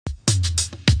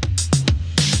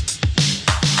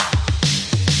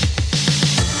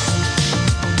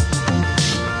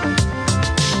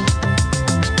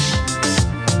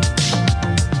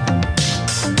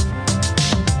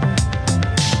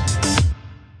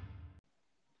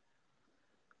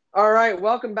All right,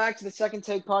 welcome back to the Second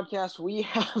Take podcast. We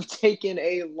have taken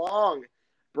a long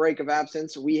break of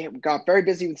absence. We got very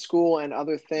busy with school and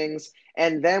other things,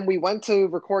 and then we went to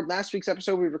record last week's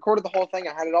episode. We recorded the whole thing.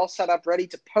 I had it all set up, ready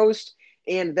to post,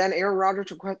 and then Aaron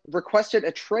Rodgers requested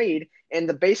a trade, and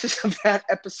the basis of that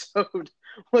episode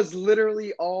was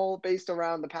literally all based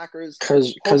around the Packers.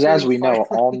 Because as we know,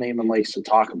 all Naaman likes to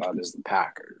talk about is the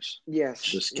Packers. Yes.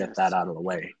 Just get that out of the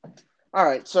way. All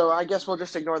right, so I guess we'll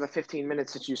just ignore the 15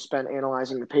 minutes that you spent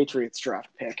analyzing the Patriots draft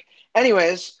pick.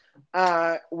 Anyways,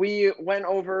 we went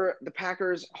over the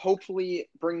Packers hopefully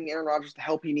bringing Aaron Rodgers the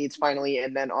help he needs finally,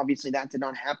 and then obviously that did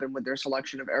not happen with their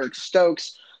selection of Eric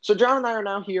Stokes. So John and I are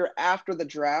now here after the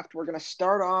draft. We're going to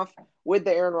start off with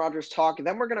the Aaron Rodgers talk, and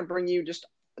then we're going to bring you just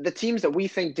the teams that we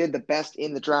think did the best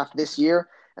in the draft this year,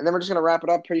 and then we're just going to wrap it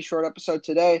up. Pretty short episode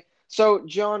today. So,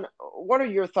 John, what are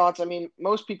your thoughts? I mean,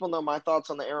 most people know my thoughts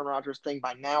on the Aaron Rodgers thing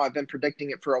by now. I've been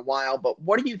predicting it for a while, but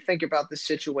what do you think about this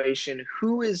situation?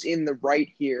 Who is in the right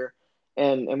here,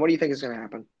 and what do you think is going to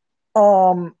happen?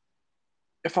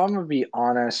 If I'm gonna be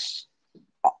honest,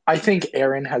 I think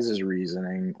Aaron has his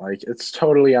reasoning. Like, it's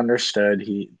totally understood.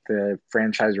 The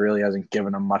franchise really hasn't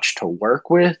given him much to work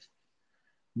with,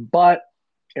 but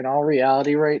in all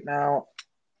reality, right now,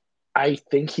 I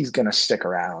think he's gonna stick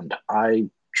around. I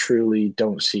truly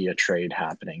don't see a trade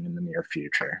happening in the near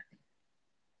future.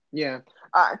 Yeah,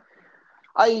 I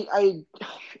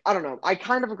don't know. I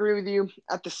kind of agree with you.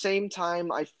 At the same time,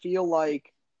 I feel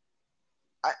like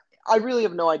I really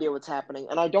have no idea what's happening,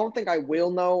 and I don't think I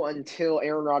will know until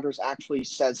Aaron Rodgers actually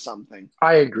says something.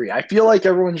 I agree. I feel like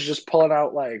everyone's just pulling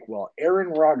out like, well, Aaron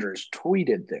Rodgers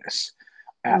tweeted this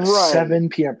at 7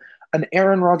 p.m. An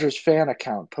Aaron Rodgers fan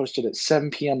account posted at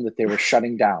 7 p.m. that they were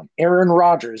shutting down. Aaron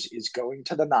Rodgers is going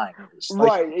to the Niners.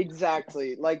 Right,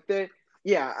 exactly.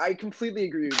 Yeah, I completely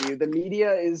agree with you. The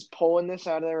media is pulling this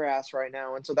out of their ass right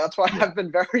now, and so that's why I've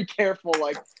been very careful,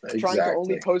 trying to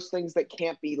only post things that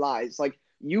can't be lies. Like,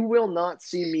 you will not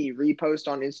see me repost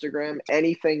on Instagram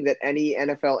anything that any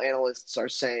NFL analysts are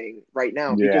saying right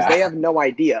now because they have no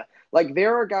idea. Like,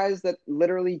 there are guys that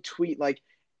literally tweet,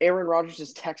 Aaron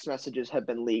Rodgers' text messages have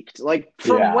been leaked.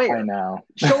 From where? I know.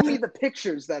 Show me the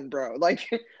pictures then, bro. I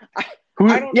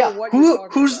don't know what you're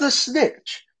talking who's about. the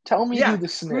snitch? Tell me who the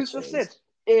snitch who's the is. snitch?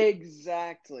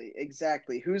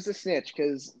 Exactly. Who's the snitch?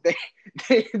 Because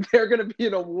they're going to be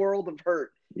in a world of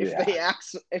hurt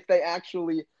if they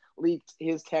actually leaked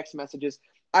his text messages.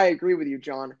 I agree with you,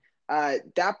 John.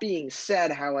 That being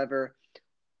said, however,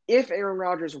 if Aaron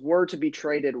Rodgers were to be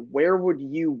traded, where would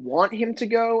you want him to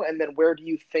go, and then where do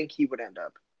you think he would end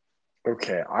up?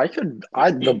 Okay,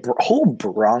 the whole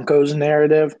Broncos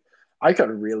narrative, I could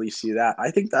really see that.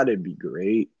 I think that'd be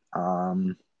great. I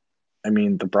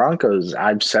mean, the Broncos,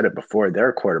 I've said it before,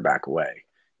 they're a quarterback away.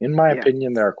 In my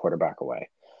opinion, they're a quarterback away.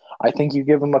 I think you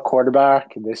give them a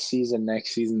quarterback this season,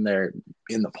 next season, they're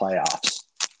in the playoffs.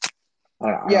 I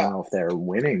don't know if they're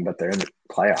winning, but they're in the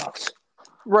playoffs.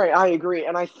 Right, I agree.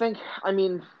 And I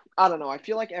don't know. I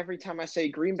feel like every time I say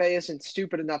Green Bay isn't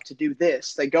stupid enough to do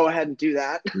this, they go ahead and do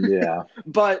that. Yeah.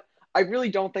 But I really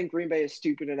don't think Green Bay is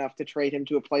stupid enough to trade him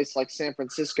to a place like San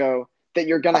Francisco that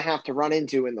you're going to have to run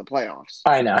into in the playoffs.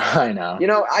 I know. You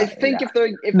know, I think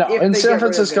if San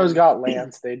Francisco's got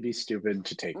Lance, they'd be stupid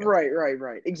to take him. Right.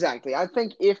 Exactly. I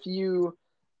think if you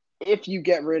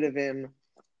get rid of him,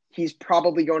 he's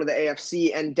probably going to the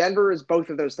AFC, and Denver is both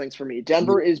of those things for me.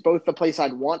 Denver is both the place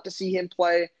I'd want to see him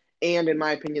play and, in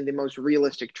my opinion, the most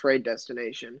realistic trade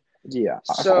destination. Yeah.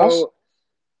 So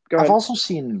I've also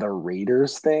seen the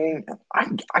Raiders thing.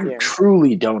 I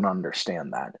truly don't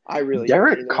understand that. I really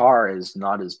Derek Carr is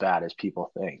not as bad as people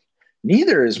think.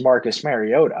 Neither is Marcus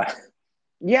Mariota.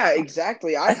 Yeah,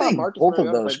 exactly. I think both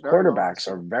of those quarterbacks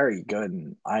are very good,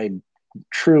 and I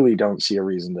truly don't see a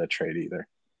reason to trade either.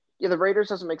 Yeah, the Raiders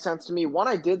doesn't make sense to me. One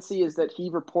I did see is that he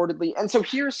reportedly – and so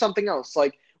here's something else.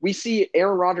 We see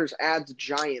Aaron Rodgers adds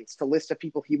Giants to list of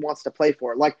people he wants to play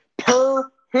for.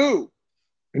 Per who?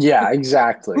 Yeah,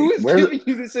 exactly. Who is giving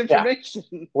you this information?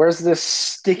 Yeah. Where's this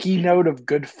sticky note of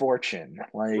good fortune?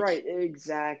 Right,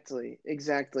 exactly.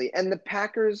 And the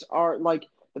Packers are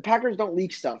the Packers don't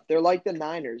leak stuff. They're like the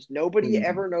Niners. Nobody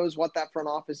ever knows what that front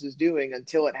office is doing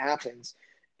until it happens.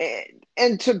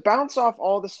 And to bounce off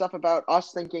all the stuff about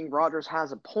us thinking Rodgers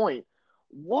has a point,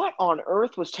 what on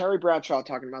earth was Terry Bradshaw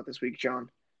talking about this week, John?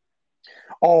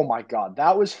 Oh my God,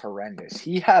 that was horrendous.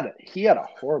 He had a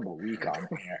horrible week on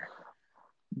air.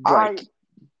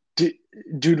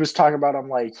 Dude was talking about him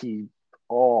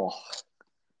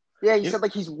Yeah, he said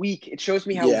he's weak. It shows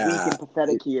me how weak and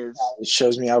pathetic he is. It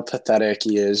shows me how pathetic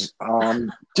he is.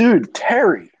 Dude,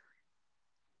 Terry,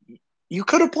 you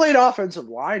could have played offensive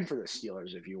line for the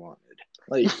Steelers if you wanted.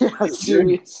 Like, Yeah,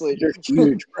 seriously. you're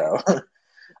huge, bro.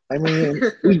 I mean,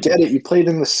 we get it. You played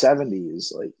in the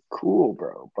 70s. Like, cool,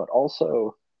 bro. But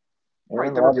also, Right,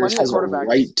 Aaron there were Rodgers plenty of has a quarterbacks.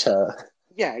 right to,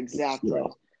 Yeah, exactly.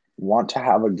 want to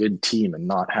have a good team and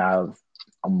not have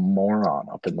a moron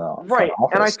up in the front Right.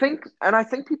 office. And I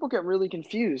think people get really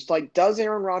confused. Like, does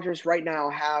Aaron Rodgers right now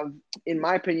have, in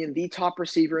my opinion, the top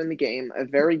receiver in the game, a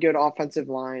very good offensive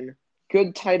line,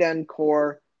 good tight end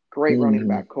core, great running Mhm.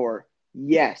 back core?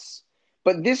 Yes.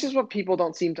 But this is what people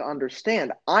don't seem to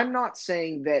understand. I'm not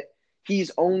saying that he's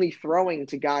only throwing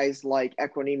to guys like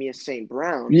Equanimeous St.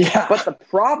 Brown. Yeah. But the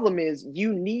problem is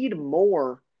you need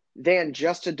more than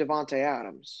just a Devontae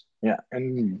Adams. Yeah,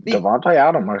 and Devontae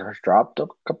Adams has dropped a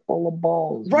couple of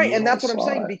balls. Right, You and all that's what I'm saw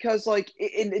saying it. because like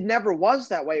it never was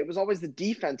that way. It was always the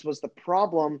defense was the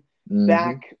problem Mhm.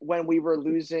 back when we were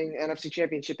losing NFC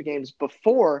Championship games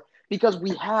before because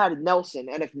we had Nelson,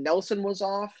 and if Nelson was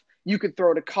off, you could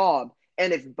throw to Cobb,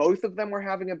 and if both of them were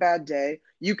having a bad day,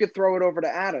 you could throw it over to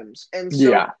Adams. And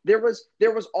so Yeah. there was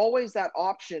always that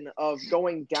option of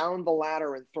going down the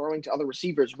ladder and throwing to other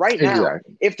receivers. Right now,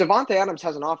 Exactly. if Devontae Adams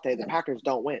has an off day, the Packers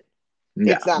don't win.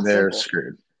 Yeah, It's that they're simple.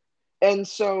 screwed. And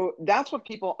so that's what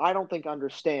people I don't think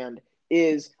understand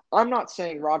is I'm not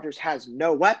saying Rodgers has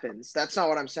no weapons. That's not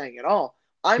what I'm saying at all.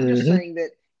 I'm just Mhm. saying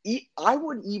that I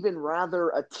would even rather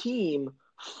a team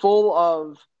full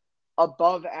of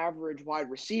above average wide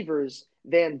receivers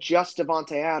than just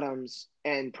Devontae Adams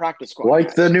and practice squad Like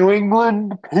guys. the New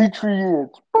England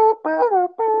Patriots.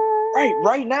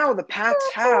 Right now, the Pats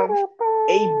have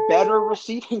a better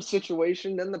receiving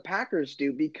situation than the Packers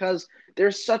do because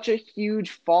there's such a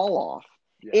huge fall off.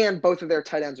 Yeah. And both of their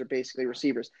tight ends are basically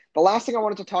receivers. The last thing I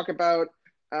wanted to talk about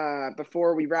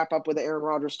before we wrap up with the Aaron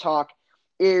Rodgers talk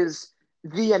is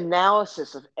the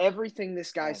analysis of everything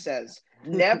this guy says.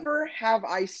 Never have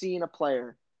I seen a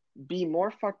player be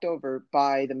more fucked over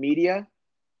by the media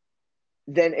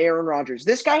than Aaron Rodgers.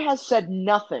 This guy has said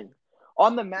nothing.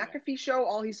 On the McAfee show,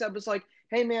 all he said was like,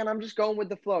 hey man, I'm just going with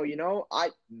the flow. You know,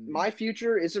 my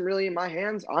future isn't really in my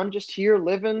hands. I'm just here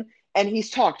living. And he's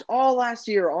talked all last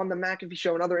year on the McAfee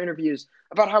show and other interviews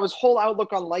about how his whole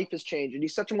outlook on life has changed. And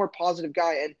he's such a more positive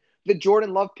guy. And the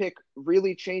Jordan Love pick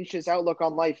really changed his outlook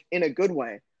on life in a good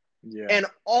way. Yeah. And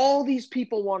all these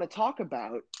people want to talk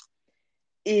about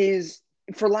is,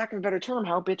 for lack of a better term,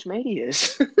 how bitch made he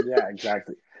is. Yeah,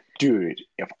 exactly. Dude,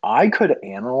 if I could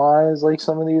analyze like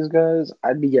some of these guys,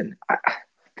 I'd be getting.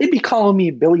 They'd be calling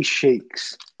me Billy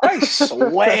Shakes. I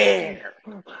swear,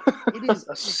 it is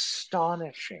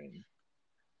astonishing.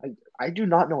 I do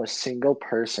not know a single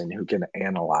person who can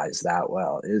analyze that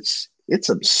well. It's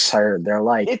absurd. They're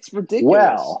like, It's ridiculous.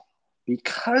 well,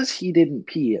 because he didn't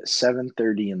pee at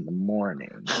 7:30 in the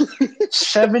morning,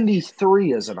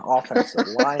 73 is an offensive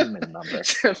lineman number.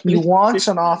 He wants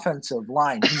an offensive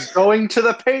line. He's going to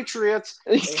the Patriots.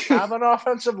 They have an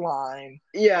offensive line.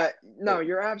 Yeah, no,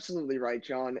 you're absolutely right,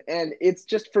 John. And it's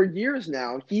just for years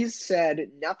now, he's said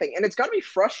nothing. And it's got to be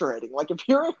frustrating. Like, if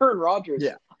you're Aaron Rodgers,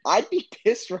 Yeah. I'd be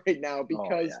pissed right now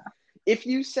because if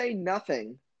you say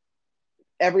nothing,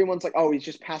 everyone's like, oh, he's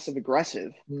just passive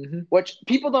aggressive, which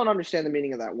people don't understand the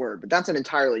meaning of that word, but that's an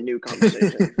entirely new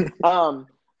conversation.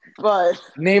 But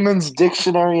Naaman's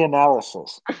dictionary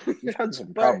analysis. We've had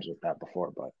some problems with that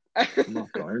before, but I'm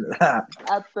not going into that.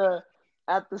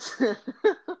 At the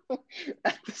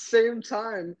same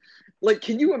time, like,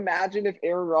 can you imagine if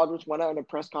Aaron Rodgers went out in a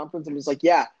press conference and was like,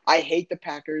 yeah, I hate the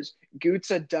Packers.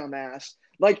 Goot's a dumbass.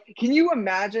 Like, can you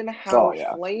imagine how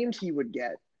flamed he would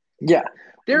get? Yeah.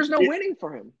 There's no winning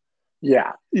for him.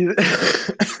 Yeah.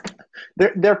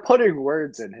 They're putting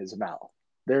words in his mouth.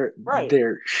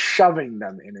 They're shoving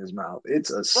them in his mouth. It's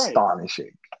astonishing.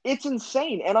 Right. It's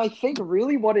insane. And I think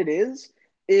really what it is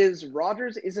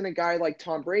Rodgers isn't a guy like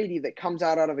Tom Brady that comes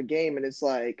out of a game and is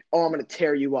like, oh, I'm going to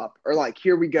tear you up. Or like,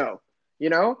 here we go. You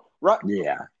know?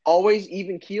 Yeah. Always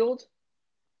even keeled.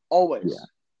 Always.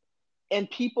 Yeah. And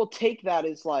people take that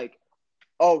as like,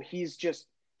 oh, he's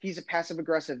a passive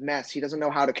aggressive mess. He doesn't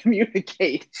know how to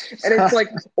communicate. And it's like,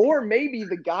 or maybe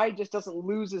the guy just doesn't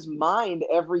lose his mind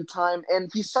every time.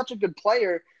 And he's such a good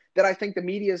player that I think the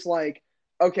media is like,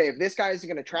 okay, if this guy isn't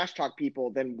going to trash talk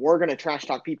people, then we're going to trash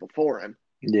talk people for him.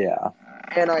 Yeah.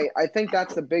 And I think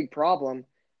that's the big problem.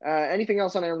 Anything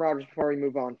else on Aaron Rodgers before we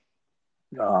move on?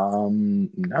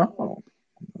 No.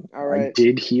 All right. I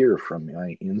did hear from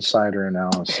my insider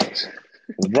analysis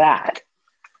that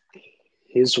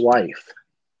his wife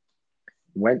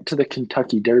went to the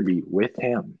Kentucky Derby with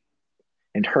him,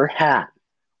 and her hat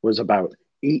was about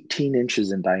 18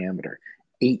 inches in diameter.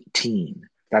 18.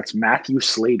 That's Matthew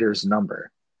Slater's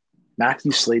number.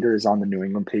 Matthew Slater is on the New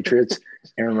England Patriots.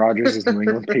 Aaron Rodgers is New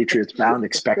England Patriots bound.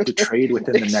 Expect to trade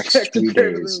within the next Expect to few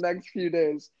trade within the days. next few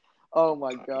days. Oh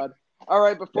my God. All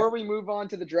right, Yeah. before we move on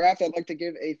to the draft, I'd like to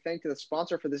give a thank to the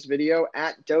sponsor for this video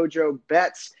at Dojo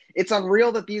Bets. It's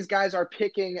unreal that these guys are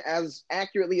picking as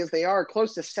accurately as they are,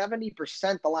 close to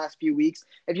 70% the last few weeks.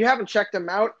 If you haven't checked them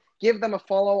out, give them a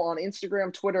follow on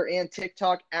Instagram, Twitter, and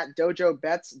TikTok at Dojo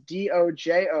Bets,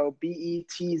 DOJOBETZ.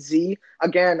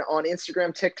 Again, on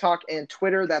Instagram, TikTok, and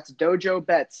Twitter, that's Dojo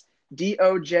Bets,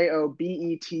 DOJOBETZ.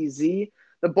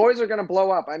 The boys are going to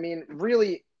blow up. I mean,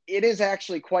 really, it is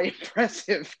actually quite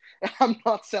impressive. I'm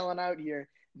not selling out here.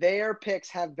 Their picks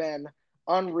have been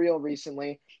unreal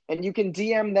recently, and you can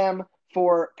DM them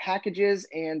for packages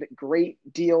and great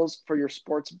deals for your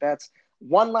sports bets.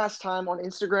 One last time on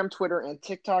Instagram, Twitter, and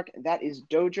TikTok, that is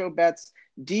Dojo Bets,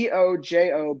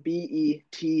 DOJOBETZ.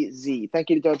 Thank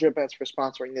you to Dojo Bets for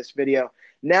sponsoring this video.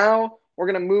 Now we're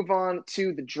going to move on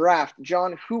to the draft.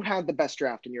 John, who had the best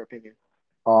draft in your opinion?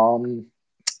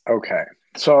 Okay.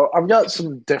 So I've got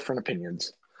some different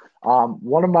opinions.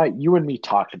 You and me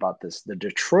talked about this. The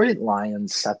Detroit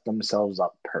Lions set themselves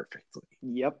up perfectly.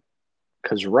 Yep.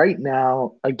 Because right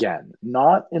now, again,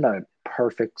 not in a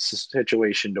perfect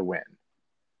situation to win,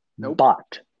 Nope.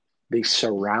 but they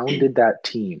surrounded that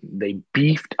team. They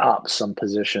beefed up some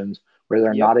positions where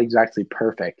they're not exactly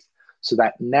perfect. So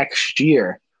that next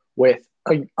year, with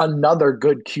another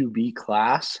good QB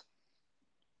class,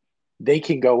 they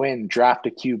can go in, draft a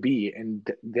QB, and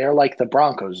they're like the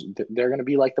Broncos. They're going to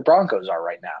be like the Broncos are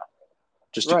right now,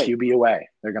 just a QB away.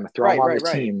 They're going to throw them on the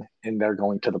team, and they're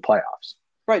going to the playoffs.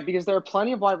 Right, because there are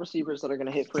plenty of wide receivers that are going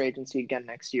to hit free agency again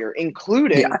next year,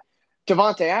 including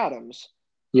Davante Adams,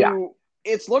 who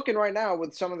it's looking right now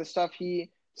with some of the stuff he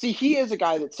is a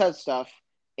guy that says stuff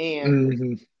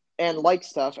and likes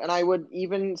stuff, and I would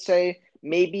even say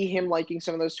maybe him liking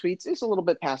some of those tweets is a little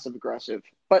bit passive aggressive,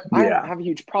 but I don't have a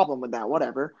huge problem with that.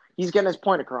 Whatever, he's getting his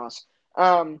point across.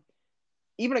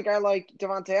 Even a guy like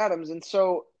Davante Adams, and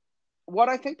so what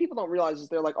I think people don't realize is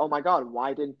they're like, oh my God,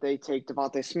 why didn't they take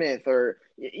Devontae Smith? Or,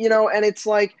 and it's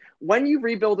like when you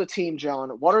rebuild a team, John,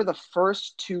 what are the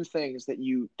first two things that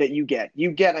you get?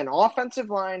 You get an offensive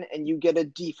line and you get a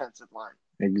defensive line.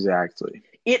 Exactly.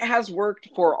 It has worked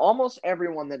for almost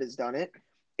everyone that has done it.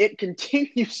 It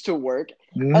continues to work.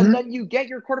 And then you get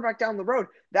your quarterback down the road.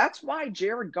 That's why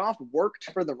Jared Goff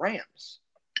worked for the Rams.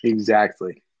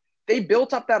 Exactly. They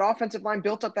built up that offensive line,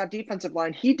 built up that defensive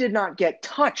line. He did not get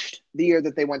touched the year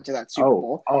that they went to that Super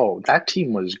Bowl. Oh, that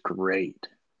team was great.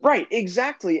 Right,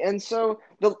 exactly. And so,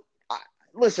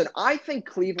 listen, I think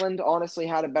Cleveland honestly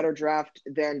had a better draft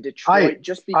than Detroit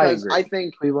just because I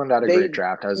think Cleveland had a great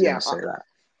draft. I was going to say that.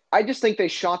 I just think they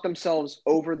shot themselves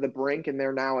over the brink, and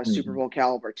they're now a Super Bowl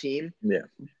caliber team. Yeah.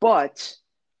 But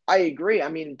I agree. I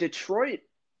mean, Detroit,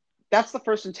 that's the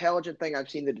first intelligent thing I've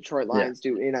seen the Detroit Lions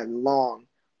do in a long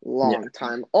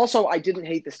time. Also, I didn't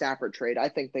hate the Stafford trade. I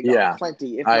think they got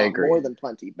plenty, if not more than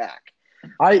plenty, back.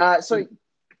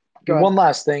 One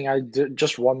last thing,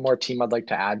 just one more team I'd like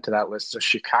to add to that list: the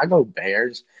Chicago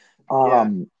Bears.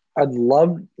 I'd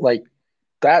love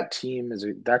that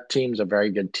team's a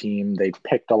very good team. They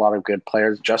picked a lot of good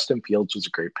players. Justin Fields was a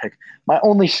great pick. My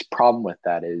only problem with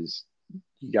that is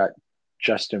you got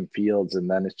Justin Fields, and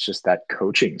then it's just that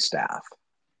coaching staff.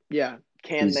 Yeah,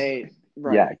 can they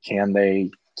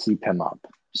keep him up?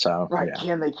 So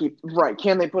can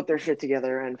they put their shit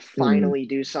together and finally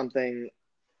do something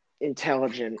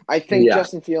intelligent? I think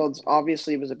Justin Fields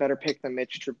obviously was a better pick than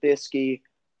Mitch Trubisky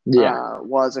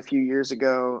was a few years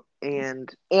ago, and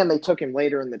they took him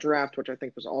later in the draft, which I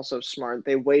think was also smart.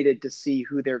 They waited to see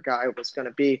who their guy was going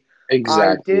to be.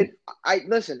 Exactly.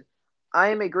 Listen, I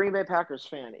am a Green Bay Packers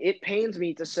fan. It pains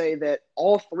me to say that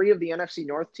all three of the NFC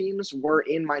North teams were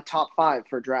in my top 5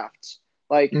 for drafts.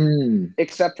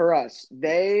 Except for us.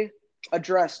 They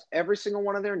addressed every single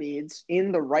one of their needs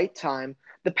in the right time.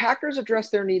 The Packers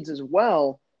addressed their needs as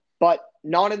well, but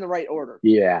not in the right order.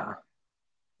 Yeah.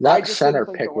 That center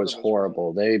pick was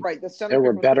horrible. There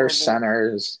were better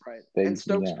centers. Right. And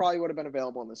Stokes probably would have been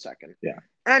available in the second. Yeah.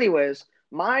 Anyways,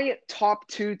 my top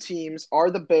 2 teams are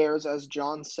the Bears, as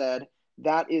John said.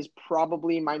 That is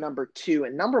probably my number 2.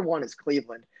 And number 1 is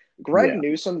Cleveland. Greg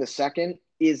Newsome, the second,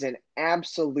 is an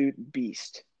absolute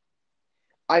beast.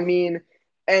 I mean,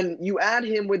 and you add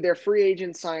him with their free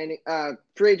agent signing,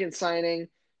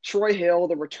 Troy Hill,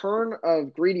 the return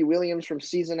of Greedy Williams from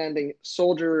season-ending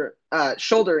shoulder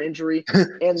injury,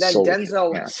 and then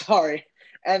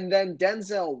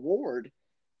Denzel Ward.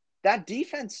 That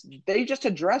defense, they just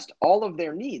addressed all of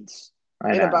their needs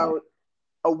in about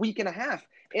a week and a half.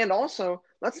 And also,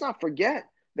 let's not forget,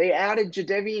 They added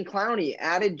Jadeveon Clowney,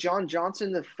 added John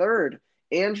Johnson III,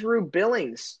 Andrew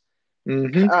Billings,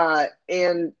 Mm-hmm.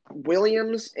 and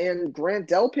Williams and Grant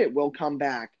Delpit will come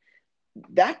back.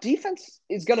 That defense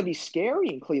is going to be scary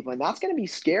in Cleveland. That's going to be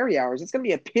scary hours. It's going to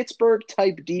be a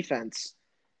Pittsburgh-type defense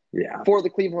Yeah. for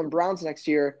the Cleveland Browns next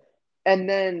year. And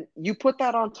then you put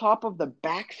that on top of the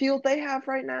backfield they have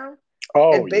right now,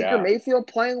 Oh, and Baker yeah. Mayfield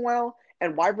playing well,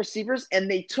 and wide receivers, and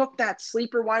they took that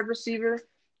sleeper wide receiver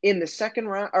in the second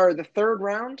round or the third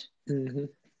round. Mm-hmm.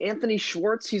 Anthony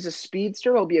Schwartz, he's a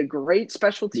speedster. He'll be a great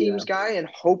special teams Yeah. guy and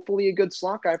hopefully a good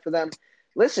slot guy for them.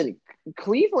 Listen,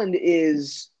 Cleveland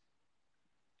is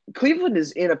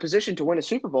in a position to win a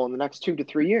Super Bowl in the next 2 to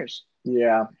 3 years.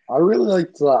 Yeah. I really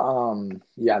like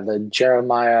the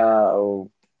Jeremiah.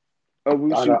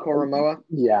 Owusu Koromoa.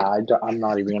 Yeah, I'm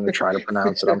not even going to try to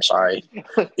pronounce it. I'm sorry.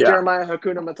 Yeah. Jeremiah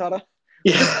Hakuna Matata.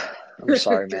 Yeah. I'm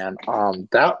sorry, man.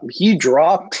 That he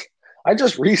dropped. I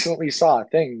just recently saw a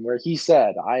thing where he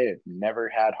said, I have never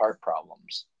had heart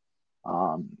problems.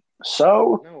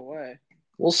 So No way.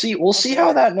 we'll see. We'll see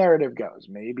how that narrative goes.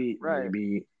 Maybe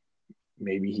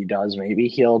he does. Maybe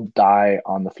he'll die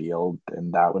on the field,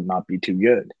 and that would not be too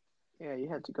good. Yeah, you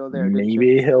had to go there.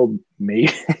 Maybe he'll.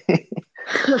 Maybe.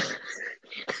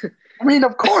 I mean,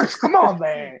 of course. Come on,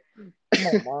 man.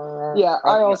 Come on, man. Yeah,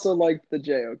 I also liked the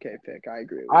JOK pick. I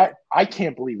agree with you. I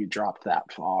can't believe he dropped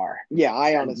that far. Yeah,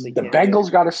 I honestly the can't.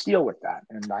 Bengals got a steal with that,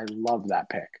 and I love that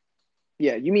pick.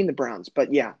 Yeah, you mean the Browns,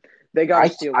 but yeah, they got a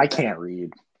steal. I can't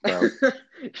read. So.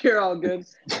 You're all good.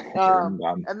 I'm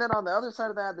And then on the other side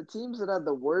of that, the teams that had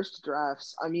the worst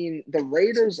drafts, I mean, the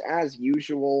Raiders, as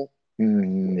usual,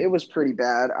 it was pretty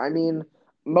bad. I mean,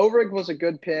 Morig was a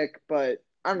good pick, but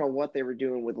I don't know what they were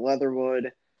doing with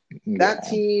Leatherwood. That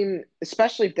team,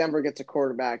 especially if Denver gets a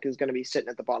quarterback, is going to be sitting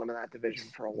at the bottom of that division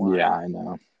for a while. Yeah, I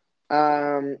know.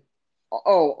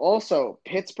 Also,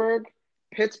 Pittsburgh.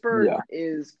 Pittsburgh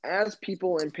is, as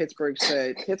people in Pittsburgh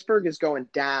say, Pittsburgh is going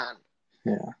down.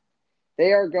 Yeah.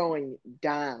 They are going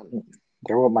down.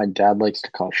 They're what my dad likes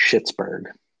to call Schittsburg.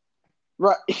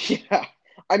 Right. Yeah.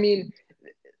 I mean,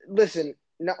 listen,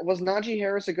 was Najee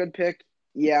Harris a good pick?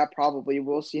 Yeah, probably.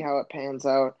 We'll see how it pans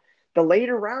out. The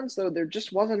later rounds, though, there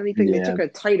just wasn't anything. Yeah. They took a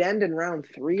tight end in round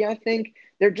 3, I think.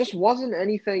 There just wasn't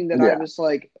anything that I was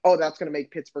like, oh, that's going to make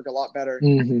Pittsburgh a lot better.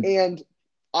 Mm-hmm. And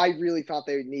I really thought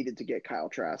they needed to get Kyle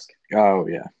Trask. Oh,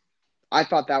 yeah. I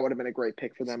thought that would have been a great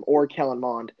pick for them, or Kellen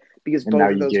Mond, because and both now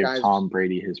of those you guys. gave Tom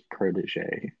Brady his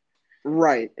protege.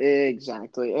 Right,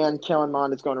 exactly. And Kellen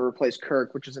Mond is going to replace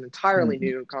Kirk, which is an entirely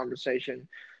new conversation.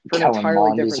 Kellen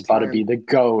Mond is about to be the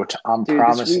GOAT. I'm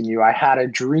promising you. I had a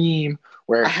dream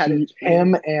where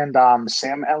him and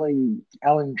Sam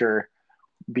Ellinger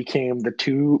became the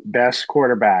 2 best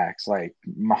quarterbacks. Like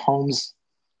Mahomes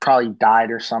probably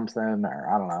died or something, or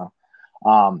I don't know.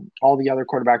 All the other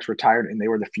quarterbacks retired, and they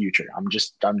were the future. I'm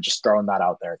just throwing that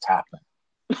out there. It's happening.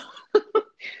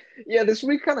 Yeah, this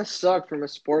week kind of sucked from a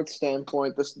sports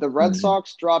standpoint. The Red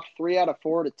Sox dropped 3 out of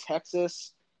 4 to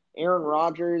Texas. Aaron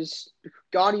Rodgers,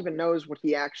 God even knows what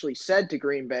he actually said to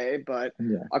Green Bay, but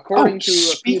according to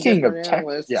a few different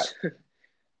analysts,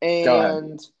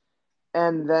 and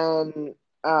then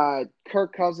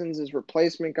Kirk Cousins'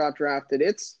 replacement got drafted.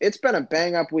 It's been a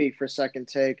bang up week for Second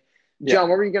Take. John,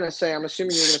 what were you going to say? I'm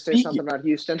assuming you were going to say something about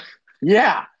Houston.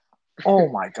 Yeah. Oh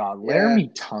my God, Laramie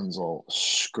Tunsil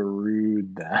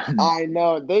screwed them. I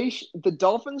know the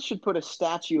Dolphins should put a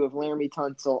statue of Laramie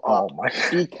Tunsil up. Oh my!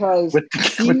 Because with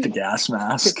the gas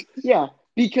mask. Yeah,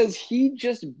 because he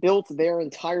just built their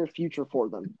entire future for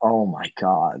them. Oh my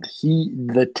God,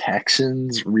 the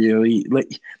Texans really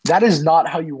that is not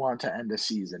how you want to end a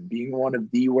season. Being one of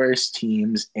the worst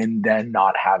teams and then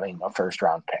not having a first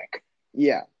round pick.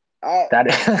 Yeah,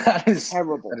 that is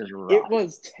terrible. That is rough. It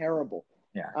was terrible.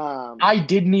 Yeah, I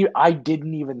didn't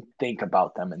even think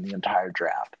about them in the entire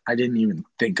draft. I didn't even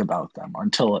think about them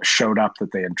until it showed up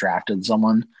that they had drafted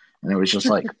someone, and it was just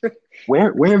like,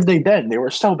 where have they been? They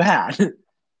were so bad.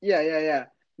 Yeah.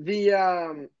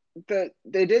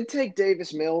 They did take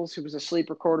Davis Mills, who was a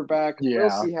sleeper quarterback. Yeah.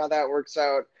 We'll see how that works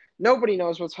out. Nobody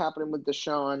knows what's happening with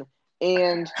Deshaun.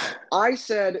 And I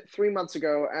said 3 months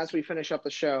ago, as we finish up the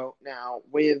show now,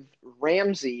 with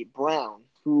Ramsey Brown,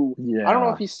 who I don't know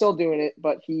if he's still doing it,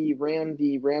 but he ran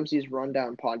the Ramsey's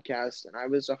Rundown podcast, and I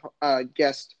was a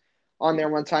guest on there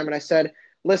one time, and I said,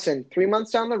 listen, 3 months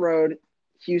down the road,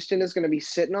 Houston is going to be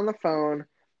sitting on the phone,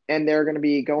 and they're going to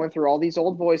be going through all these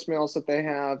old voicemails that they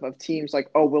have of teams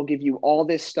like, oh, we'll give you all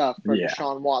this stuff for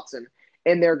Deshaun Watson,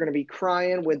 and they're going to be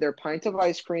crying with their pint of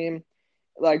ice cream,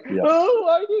 like, oh,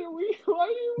 why didn't we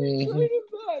trade him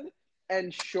then?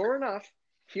 And sure enough,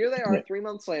 here they are 3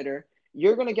 months later,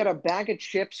 you're going to get a bag of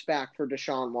chips back for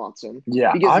Deshaun Watson.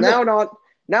 Yeah, Because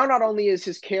not only is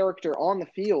his character on the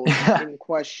field in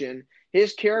question,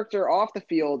 his character off the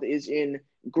field is in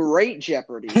great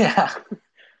jeopardy. Yeah.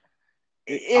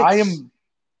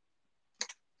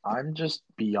 I'm just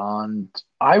beyond.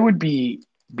 I would be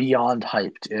beyond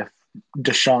hyped if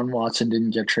Deshaun Watson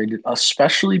didn't get traded,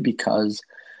 especially because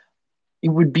it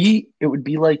would be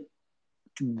like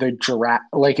the draft,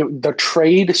 like the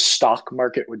trade stock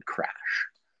market would crash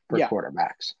for Yeah.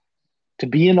 quarterbacks. To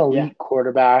be an elite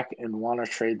quarterback and want to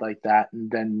trade like that,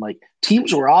 and then like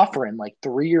teams were offering like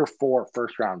 3 or 4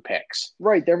 first round picks.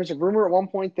 Right. There was a rumor at one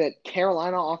point that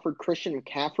Carolina offered Christian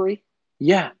McCaffrey.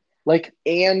 Yeah, like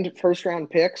and first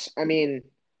round picks. I mean,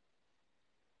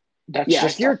 that's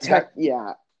if you're if you're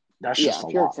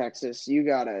lot. Texas, you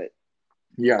gotta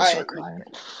start crying.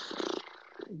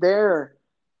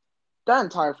 That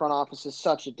entire front office is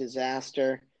such a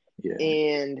disaster,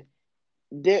 and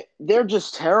they're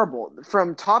just terrible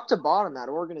from top to bottom. That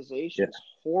organization is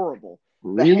horrible.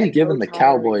 Really giving the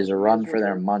Cowboys a run for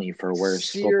their money for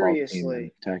worst football team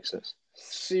in Texas.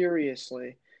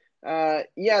 Seriously.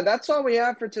 That's all we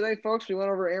have for today, folks. We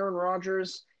went over Aaron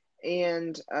Rodgers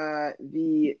and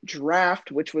the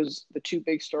draft, which was the 2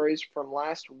 big stories from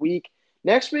last week.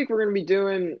 Next week, we're going to be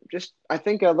doing I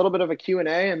think, a little bit of a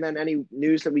Q&A and then any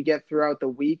news that we get throughout the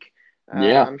week.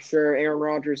 I'm sure Aaron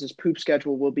Rodgers' poop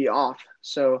schedule will be off,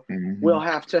 so we'll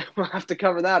have to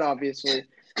cover that, obviously.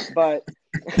 But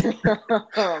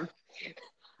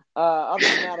other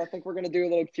than that, I think we're going to do a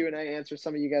little Q&A, answer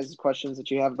some of you guys' questions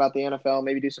that you have about the NFL,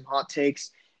 maybe do some hot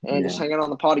takes, and just hang out on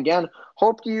the pod again.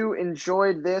 Hope you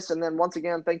enjoyed this. And then once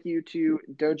again, thank you to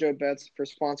Dojo Bets for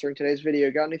sponsoring today's video.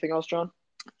 Got anything else, John?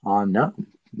 No.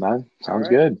 That sounds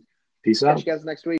good. Peace out. Catch you guys next week.